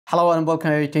Hello and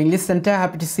welcome to English Center.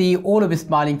 Happy to see all of your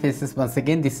smiling faces once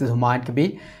again. This is Humayun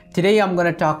Kabir. Today I'm going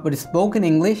to talk about spoken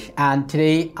English, and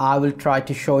today I will try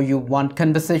to show you one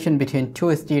conversation between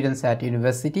two students at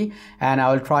university, and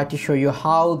I will try to show you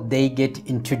how they get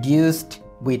introduced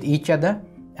with each other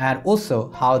and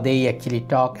also how they actually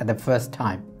talk at the first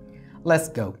time. Let's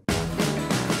go.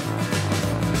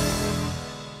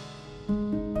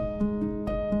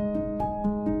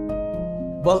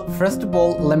 Well, first of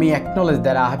all, let me acknowledge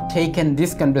that I have taken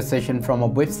this conversation from a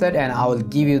website, and I will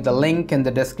give you the link in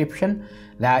the description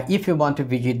that if you want to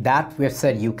visit that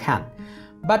website, you can.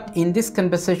 But in this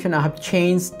conversation, I have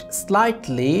changed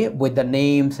slightly with the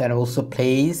names and also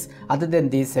place. Other than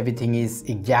this, everything is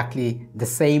exactly the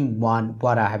same one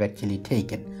what I have actually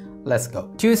taken. Let's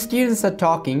go. Two students are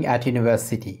talking at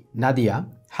university. Nadia: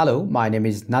 hello, my name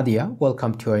is Nadia.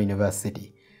 Welcome to our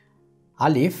university.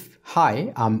 Alif: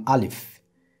 hi, I'm Alif.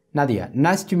 Nadia: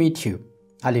 nice to meet you.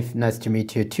 Alif: nice to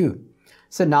meet you too.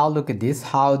 So now look at this,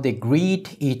 how they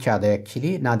greet each other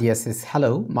actually. Nadia says,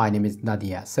 hello, my name is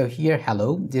Nadia. So here,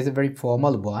 hello, this is a very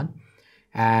formal one.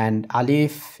 And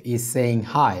Alif is saying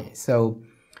hi. So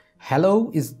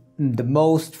hello is the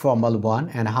most formal one,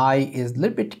 and hi is a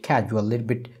little bit casual, a little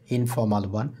bit informal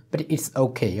one, but it's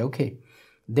okay, okay.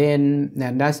 Then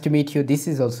nice to meet you, this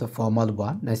is also formal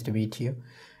one, nice to meet you.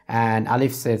 And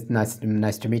Alif says, nice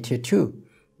to meet you too.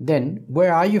 Then,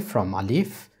 where are you from,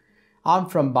 Alif? I'm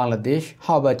from Bangladesh.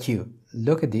 How about you?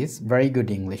 Look at this, very good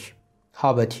English.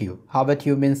 How about you? How about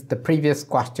you means the previous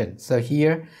question. So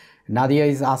here, Nadia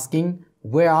is asking,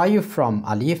 where are you from,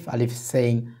 Alif? Alif is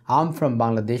saying, I'm from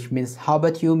Bangladesh. Means, how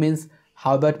about you means,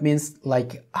 how about means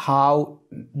like how,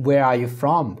 where are you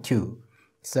from too?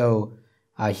 So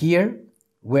here,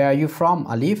 where are you from,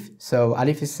 Alif? So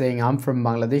Alif is saying, I'm from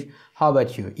Bangladesh. How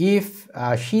about you? If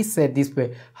she said this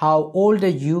way, how old are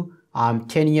you? I'm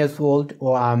 10 years old,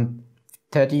 or I'm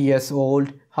 30 years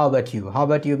old. How about you? How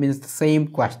about you means the same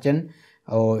question,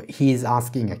 or he is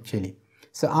asking actually.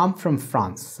 So I'm from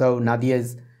France. So Nadia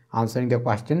is answering the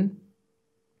question.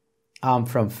 I'm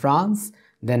from France.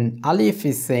 Then Alif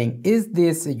is saying, is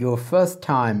this your first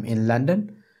time in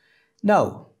London?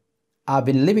 No. I've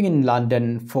been living in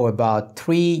London for about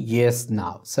 3 years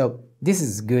now. So this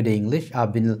is good English.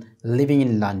 I've been living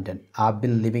in London. I've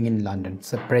been living in London.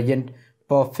 So present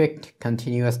perfect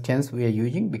continuous tense we are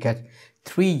using because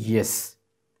 3 years.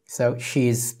 So she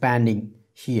is spending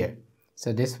here.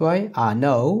 So this way, I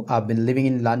know I've been living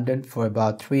in London for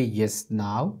about 3 years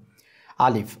now.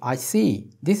 Alif: I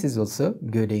see. This is also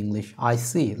good English. I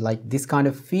see. Like this kind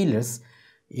of feelers,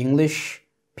 English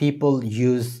people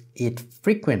use it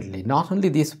frequently. Not only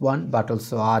this one, but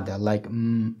also other like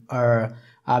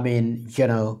I mean, you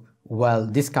know, well,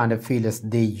 this kind of feelers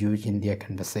they use in their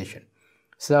conversation.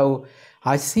 So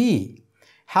I see.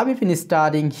 Have you been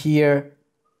studying here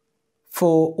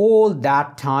for all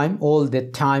that time? All the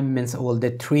time means all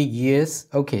the 3 years.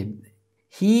 Okay.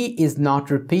 He is not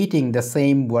repeating the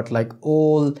same word like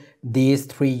all these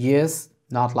 3 years.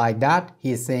 Not like that.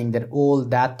 He is saying that all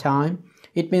that time.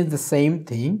 It means the same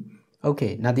thing.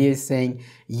 Okay, Nadia is saying,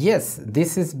 yes,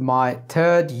 this is my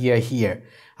 3rd year here.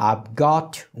 I've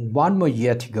got 1 more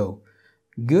year to go.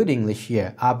 Good English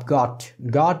here. I've got,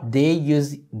 they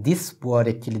use this word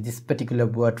actually, this particular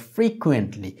word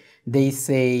frequently. They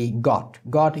say got.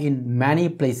 Got in many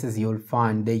places you'll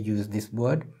find they use this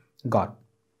word, got.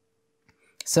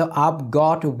 So I've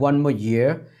got 1 more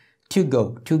year to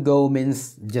go. To go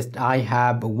means just I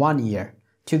have 1 year.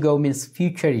 To go means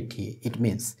futurity, it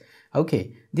means.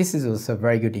 Okay, this is also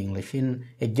very good English. In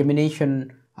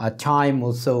examination time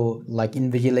also, like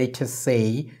invigilators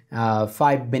say,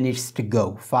 5 minutes to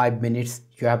go. 5 minutes,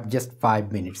 you have just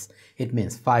 5 minutes. It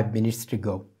means 5 minutes to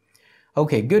go.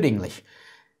 Okay, good English.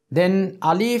 Then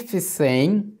Alif is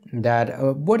saying that,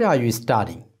 what are you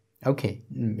studying? Okay,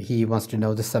 he wants to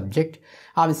know the subject.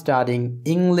 I'm studying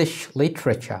English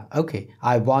literature. Okay,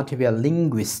 I want to be a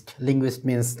linguist. Linguist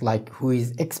means like who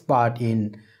is expert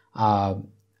in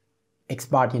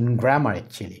grammar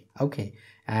actually. Okay,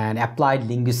 and applied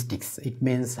linguistics. It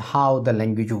means how the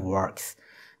language works.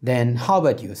 Then how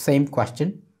about you? Same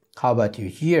question. How about you?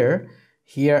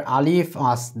 Here Alif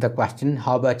asks the question.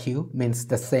 How about you? Means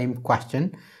the same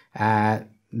question.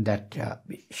 That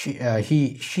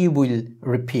she will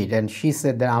repeat, and she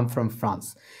said that I'm from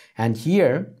France. And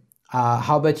here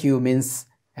how about you means,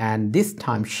 and this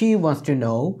time she wants to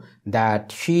know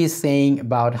that she is saying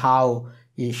about how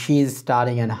she is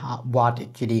studying and what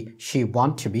actually she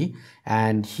wants to be.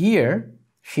 And here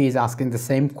she is asking the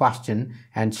same question,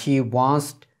 and she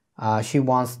wants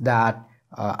that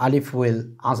Alif will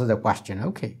answer the question.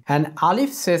 Okay. And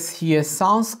Alif says here,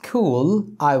 sounds cool.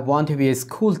 I want to be a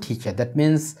school teacher. That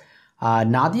means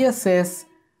Nadia says,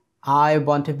 I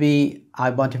want to be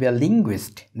a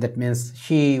linguist. That means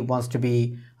she wants to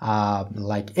be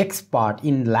like expert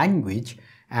in language.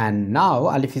 And now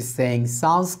Alif is saying,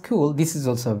 sounds cool. This is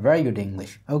also very good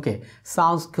English. Okay,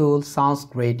 sounds cool, sounds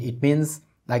great. It means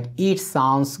like it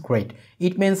sounds great.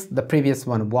 It means the previous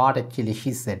one, what actually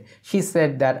she said. She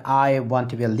said that I want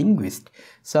to be a linguist.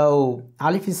 So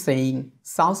Alif is saying,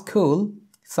 sounds cool,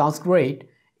 sounds great.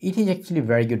 It is actually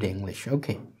very good English.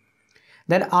 Okay.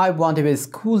 Then I want to be a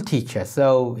school teacher.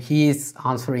 So he is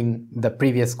answering the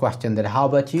previous question that how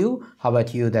about you? How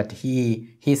about you? That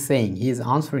he's saying, he is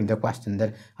answering the question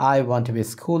that I want to be a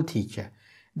school teacher.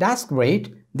 That's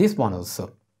great. This one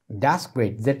also. That's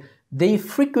great. That they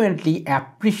frequently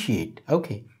appreciate.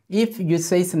 Okay. If you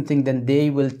say something, then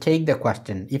they will take the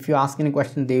question. If you ask any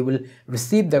question, they will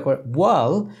receive the question.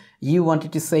 Well, you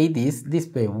wanted to say this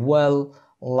way. Well,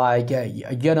 like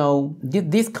you know,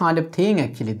 this kind of thing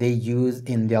actually they use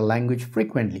in their language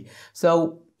frequently.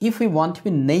 So if we want to be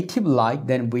native like,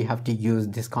 then we have to use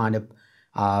this kind of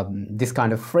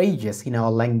phrases in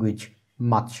our language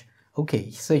much.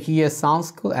 Okay, so here sounds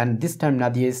cool, and this time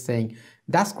Nadia is saying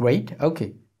that's great.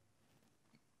 Okay,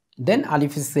 then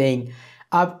Alif is saying,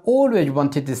 I've always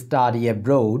wanted to study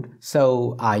abroad,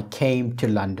 so I came to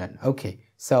London. Okay.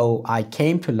 So I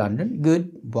came to London,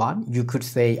 good one. You could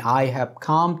say I have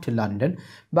come to London,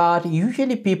 but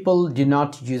usually people do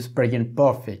not use present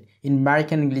perfect. In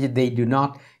American English, they do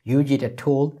not use it at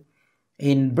all.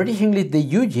 In British English, they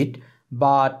use it,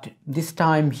 but this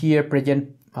time here,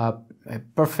 present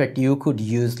perfect, you could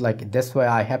use like, that's why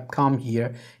I have come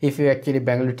here. If you actually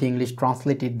Bengali to English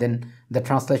translate it, then the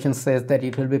translation says that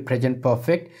it will be present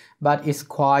perfect, but it's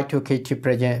quite okay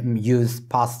to use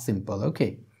past simple,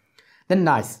 okay. Then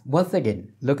nice. Once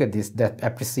again, look at this, that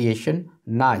appreciation.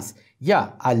 Nice.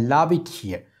 Yeah, I love it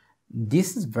here.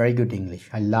 This is very good English.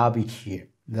 I love it here.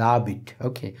 Love it.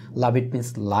 Okay. Love it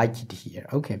means like it here.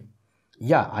 Okay.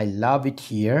 Yeah, I love it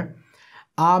here.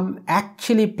 I'm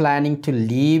actually planning to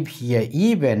live here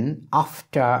even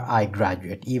after I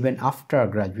graduate. Even after I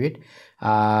graduate.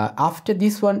 After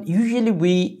this one, usually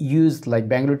we use like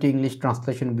Bangalore to English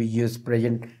translation, we use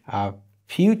present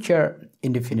future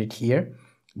indefinite here.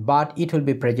 But it will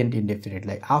be present indefinite,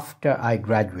 like after I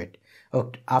graduate,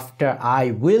 or after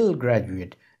I will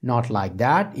graduate, not like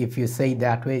that. If you say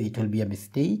that way, it will be a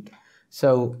mistake.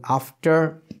 So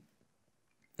after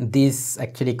this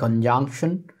actually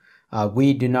conjunction,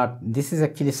 we do not, this is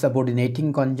actually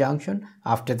subordinating conjunction.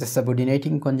 After the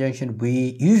subordinating conjunction,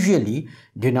 we usually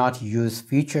do not use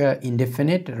future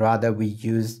indefinite, rather we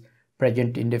use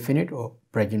present indefinite or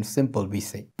present simple, we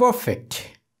say.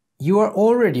 Perfect. You are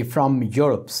already from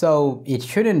Europe, so it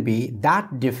shouldn't be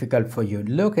that difficult for you.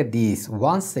 Look at this.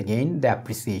 Once again, the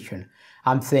appreciation.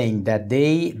 I'm saying that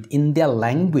they, in their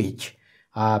language,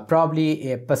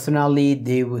 probably personally,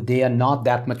 they are not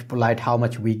that much polite how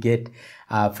much we get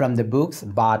from the books,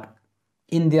 but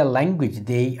in their language,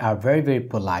 they are very, very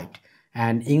polite.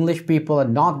 And English people are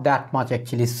not that much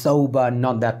actually sober,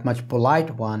 not that much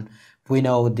polite one. We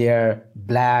know their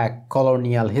black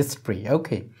colonial history.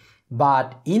 Okay.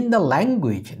 But in the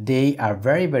language, they are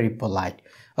very, very polite.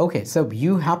 Okay, so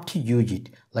you have to use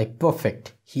it like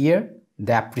perfect. Here,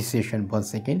 the appreciation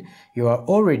once again. You are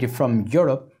already from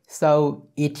Europe, so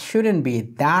it shouldn't be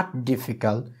that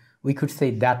difficult. We could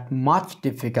say that much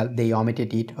difficult. They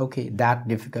omitted it. Okay, that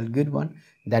difficult, good one.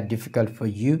 That difficult for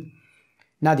you.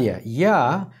 Nadia,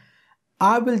 yeah,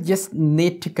 I will just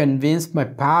need to convince my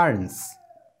parents.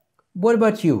 What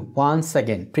about you? Once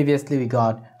again, previously we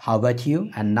got how about you,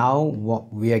 and now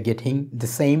we are getting the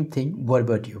same thing. What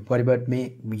about you? What about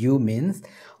me? You means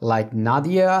like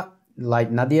Nadia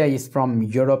is from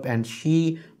Europe and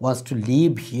she wants to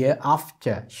live here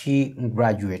after she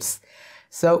graduates.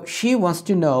 So she wants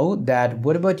to know that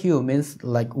what about you means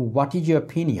like what is your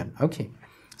opinion? Okay.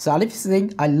 So Alif is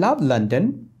saying I love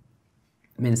London.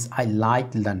 Means I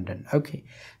like London. Okay,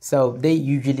 so they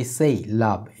usually say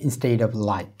love instead of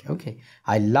like. Okay,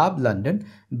 I love London,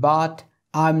 but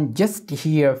I'm just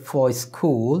here for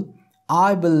school.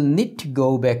 I will need to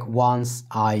go back once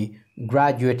I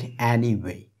graduate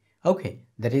anyway. Okay,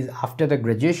 that is after the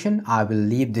graduation I will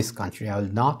leave this country. I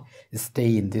will not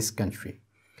stay in this country.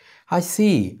 I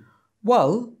see.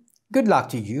 Well, good luck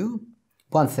to you.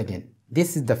 Once again,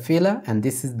 this is the filler and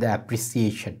this is the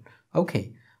appreciation.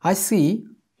 Okay, I see.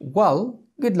 Well,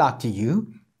 good luck to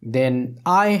you. Then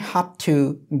I have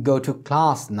to go to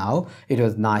class now. It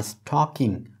was nice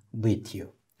talking with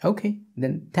you. Okay,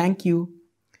 then thank you.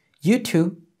 You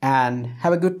too, and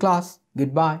have a good class.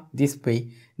 goodbye. This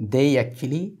way they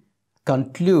actually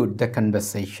conclude the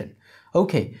conversation.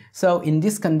 Okay, so in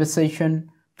this conversation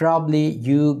probably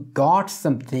you got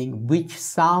something which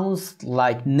sounds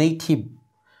like native,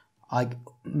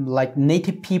 like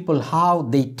native people, how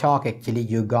they talk. Actually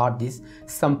you got this,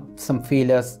 some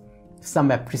feelers,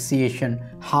 some appreciation,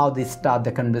 how they start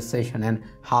the conversation and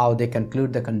how they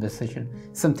conclude the conversation.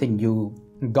 Something you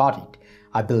got it,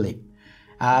 I believe.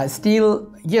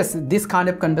 Still, yes, this kind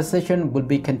of conversation will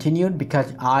be continued,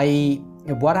 because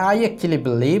what I actually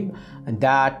believe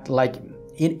that, like,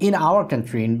 in our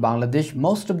country, in Bangladesh,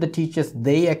 most of the teachers,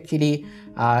 they actually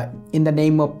in the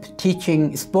name of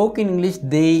teaching spoken English,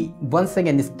 they once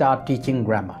again start teaching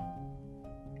grammar.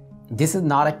 This is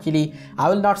not actually, I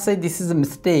will not say this is a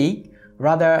mistake.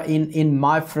 Rather, in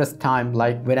my first time,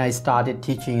 like when I started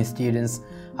teaching students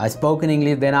spoken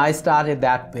English, then I started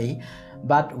that way.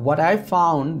 But what I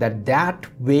found that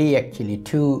way actually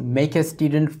to make a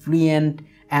student fluent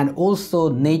and also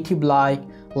native,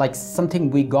 like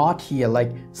something we got here,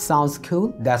 like sounds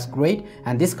cool, that's great,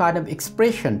 and this kind of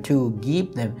expression to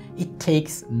give them, it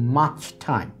takes much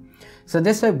time. So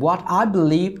that's why what I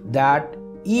believe, that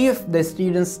if the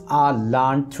students are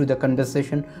learned through the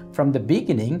conversation from the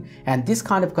beginning, and this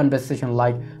kind of conversation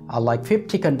like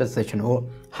 50 conversation or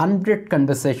 100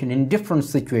 conversation in different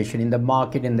situations, in the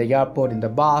market, in the airport, in the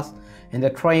bus, in the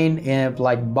train,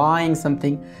 like buying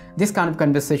something, this kind of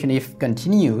conversation if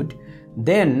continued,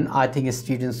 then I think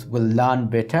students will learn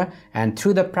better, and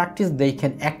through the practice they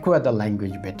can acquire the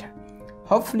language better.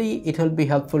 Hopefully it will be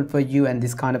helpful for you, and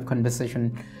this kind of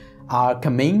conversation are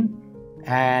coming.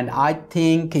 And I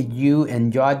think you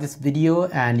enjoyed this video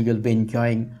and you'll be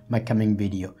enjoying my coming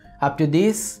video. After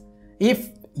this, if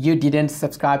you didn't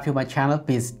subscribe to my channel,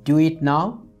 please do it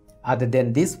now. Other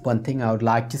than this, one thing I would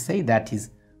like to say, that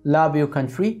is, love your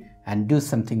country and do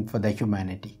something for the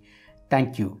humanity.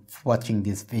 Thank you for watching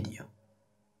this video.